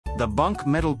The Bunq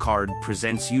Metal Card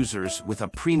presents users with a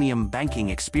premium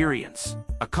banking experience,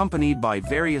 accompanied by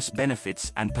various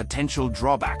benefits and potential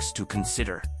drawbacks to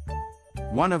consider.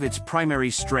 One of its primary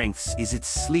strengths is its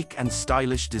sleek and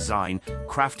stylish design,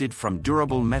 crafted from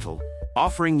durable metal,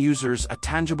 offering users a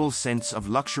tangible sense of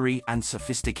luxury and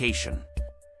sophistication.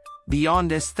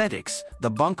 Beyond aesthetics,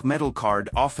 the Bunq Metal Card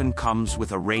often comes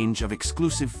with a range of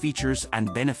exclusive features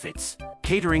and benefits,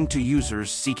 catering to users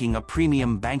seeking a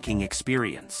premium banking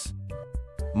experience.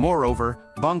 Moreover,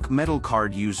 Bunq Metal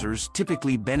Card users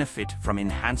typically benefit from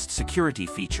enhanced security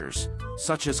features,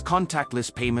 such as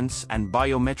contactless payments and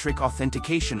biometric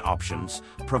authentication options,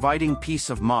 providing peace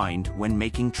of mind when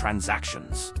making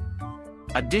transactions.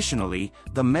 Additionally,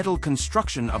 the metal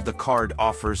construction of the card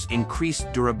offers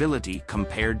increased durability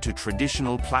compared to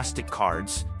traditional plastic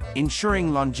cards,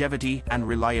 ensuring longevity and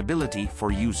reliability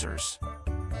for users.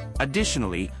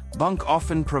 Additionally, Bunq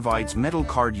often provides metal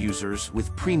card users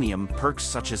with premium perks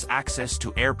such as access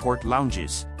to airport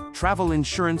lounges, travel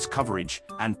insurance coverage,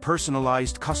 and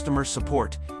personalized customer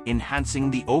support, enhancing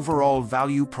the overall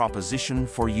value proposition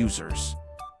for users.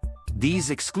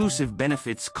 These exclusive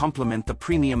benefits complement the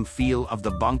premium feel of the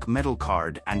Bunq Metal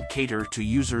Card and cater to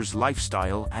users'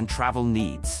 lifestyle and travel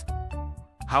needs.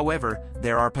 However,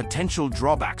 there are potential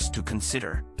drawbacks to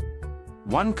consider.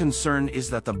 One concern is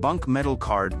that the Bunq Metal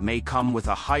Card may come with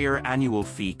a higher annual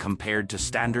fee compared to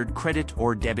standard credit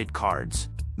or debit cards,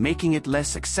 making it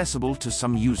less accessible to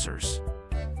some users.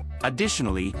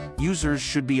 Additionally, users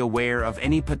should be aware of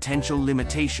any potential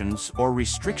limitations or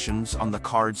restrictions on the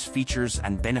card's features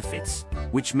and benefits,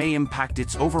 which may impact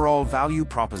its overall value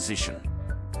proposition.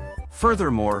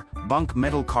 Furthermore, Bunq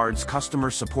Metal Card's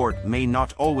customer support may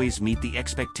not always meet the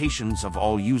expectations of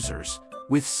all users,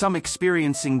 with some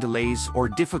experiencing delays or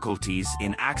difficulties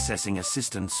in accessing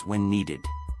assistance when needed.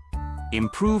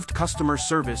 Improved customer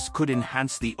service could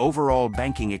enhance the overall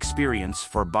banking experience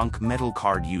for Bunq Metal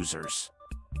Card users.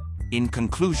 In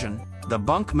conclusion, the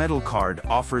Bunq Metal Card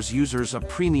offers users a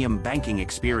premium banking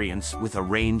experience with a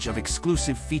range of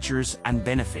exclusive features and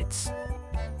benefits.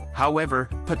 However,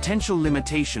 potential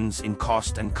limitations in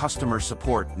cost and customer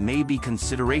support may be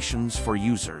considerations for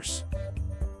users.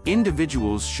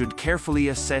 Individuals should carefully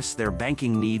assess their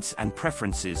banking needs and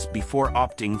preferences before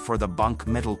opting for the Bunq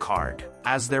Metal Card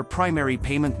as their primary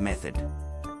payment method.